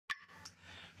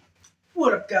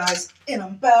What up, guys? And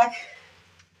I'm back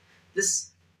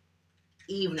this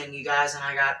evening, you guys, and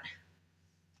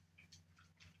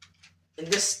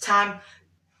this time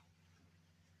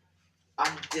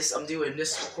I'm doing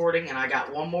this recording, and I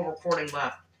got one more recording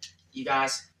left, you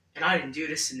guys. And I didn't do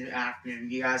this in the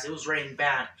afternoon, you guys. It was raining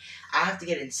bad. I have to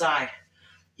get inside,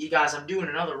 you guys. I'm doing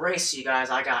another race, you guys.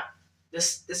 I got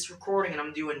this recording, and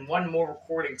I'm doing one more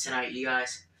recording tonight, you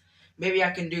guys. Maybe I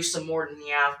can do some more in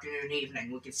the afternoon,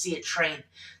 evening. We can see a train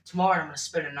tomorrow. I'm gonna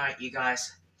spend a night, you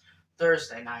guys.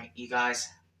 Thursday night, you guys.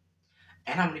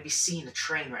 And I'm gonna be seeing the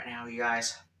train right now, you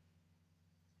guys.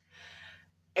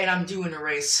 And I'm doing a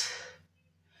race.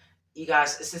 You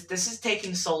guys, this is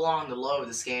taking so long to load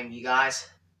this game, you guys.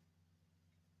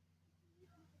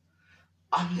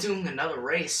 I'm doing another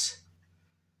race.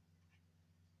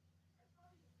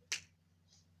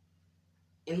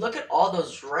 And look at all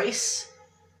those race.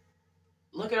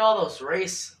 Look at all those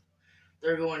race.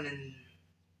 They're going in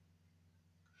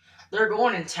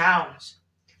towns.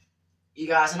 You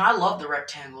guys, and I love the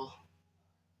rectangle.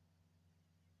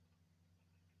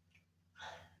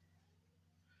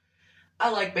 I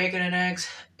like bacon and eggs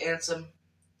and some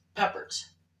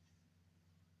peppers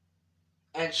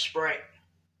and Sprite.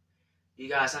 You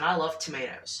guys, and I love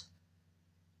tomatoes.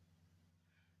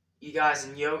 You guys,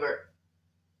 and yogurt.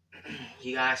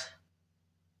 You guys.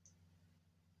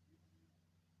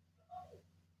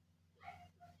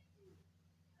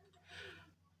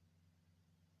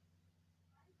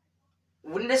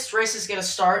 When this race is gonna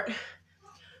start,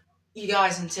 you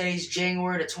guys, and today's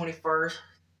January the 21st,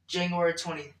 January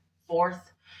 24th,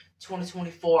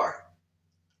 2024.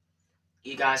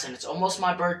 You guys, and it's almost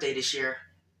my birthday this year.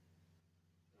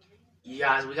 You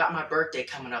guys, we got my birthday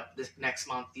coming up this next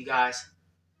month, you guys.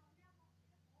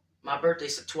 My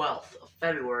birthday's the 12th of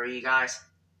February, you guys.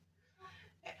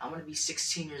 And I'm gonna be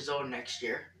 16 years old next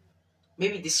year.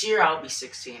 Maybe this year I'll be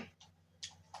 16.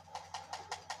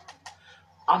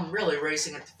 I'm really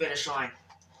racing at the finish line.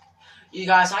 You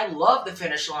guys, I love the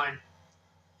finish line.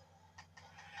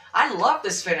 I love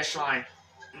this finish line.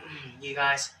 You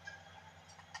guys.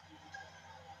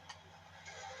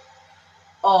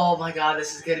 Oh my god,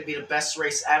 this is gonna be the best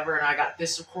race ever, and I got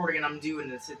this recording, and I'm doing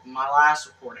this my last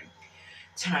recording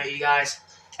tonight, you guys.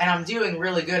 And I'm doing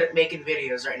really good at making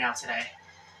videos right now today.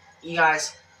 You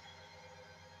guys,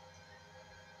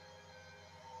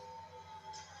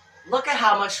 look at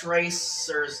how much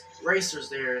racers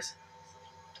there is.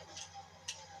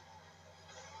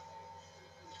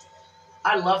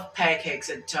 I love pancakes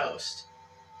and toast.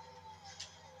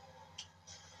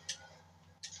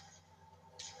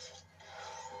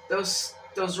 Those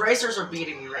racers are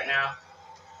beating me right now.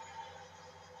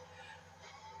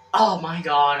 Oh my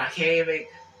god, I can't even.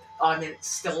 I'm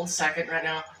still in second right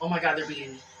now. Oh my god, they're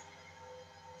beating me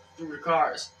through the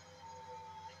cars.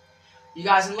 You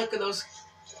guys, and look at those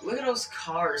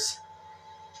cars.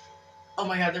 Oh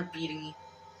my god, they're beating me.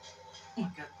 Oh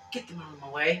my god, get them out of my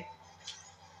way.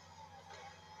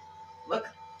 Look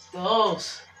at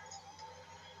those.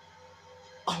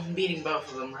 Oh, I'm beating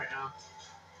both of them right now.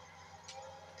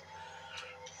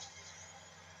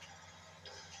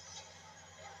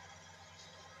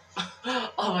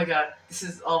 Oh my god, this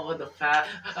is all with the fat.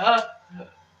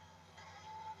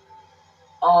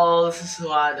 Oh, this is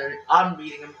why I'm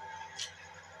beating him.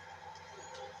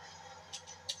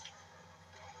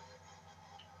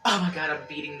 Oh my god, I'm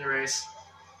beating the race.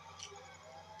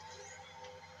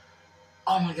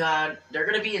 Oh my god, they're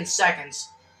gonna be in seconds.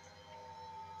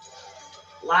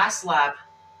 Last lap.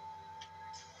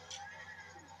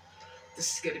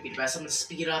 This is gonna be the best. I'm gonna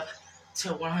speed up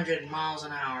to 100 miles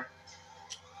an hour.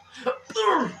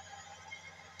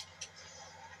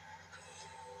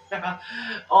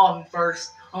 Oh, I'm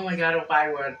first. Oh my god, if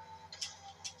I win.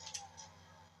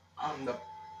 I'm the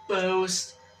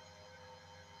boost.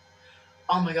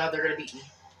 Oh my god, they're gonna beat me.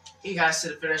 You guys to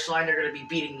the finish line, they're gonna be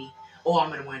beating me. Oh, I'm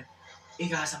gonna win. You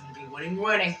guys, I'm gonna be winning.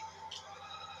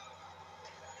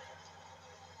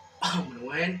 I'm gonna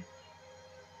win.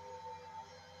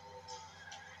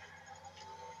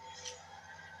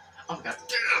 Oh my god,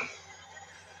 damn!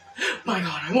 My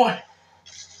god, I won!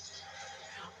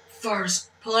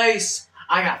 First place!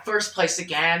 I got first place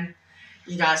again.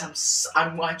 You guys, I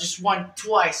just won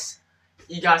twice.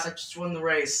 You guys, I just won the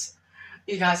race.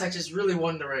 You guys, I just really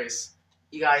won the race.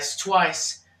 You guys,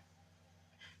 twice.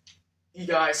 You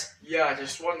guys, yeah, I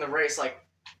just won the race like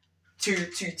two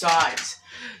times.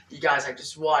 You guys, I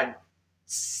just won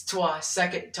twice.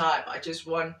 Second time, I just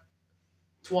won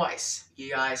twice.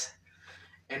 You guys,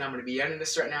 and I'm gonna be ending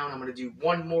this right now, and I'm gonna do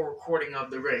one more recording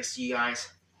of the race, you guys.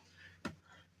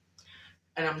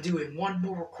 And I'm doing one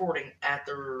more recording at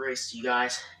the race, you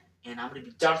guys. And I'm gonna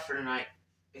be done for tonight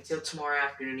until tomorrow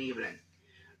afternoon evening.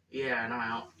 Yeah, and I'm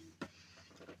out.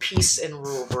 Peace and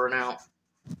rule, burnout.